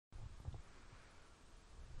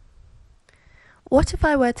What if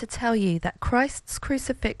I were to tell you that Christ's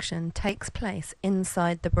crucifixion takes place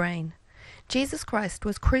inside the brain? Jesus Christ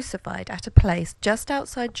was crucified at a place just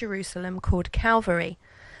outside Jerusalem called Calvary,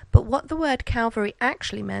 but what the word Calvary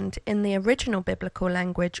actually meant in the original biblical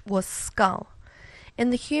language was skull. In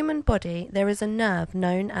the human body there is a nerve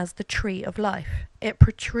known as the tree of life. It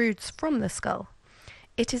protrudes from the skull.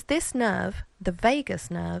 It is this nerve, the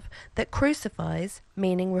vagus nerve, that crucifies,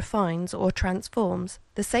 meaning refines or transforms,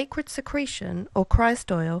 the sacred secretion or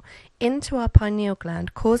Christ oil into our pineal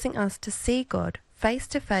gland, causing us to see God face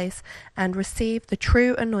to face and receive the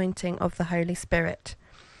true anointing of the Holy Spirit.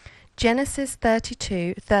 Genesis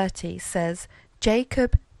 32:30 says,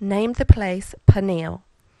 Jacob named the place Peniel,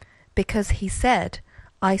 because he said,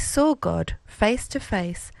 I saw God face to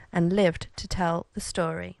face and lived to tell the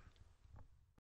story.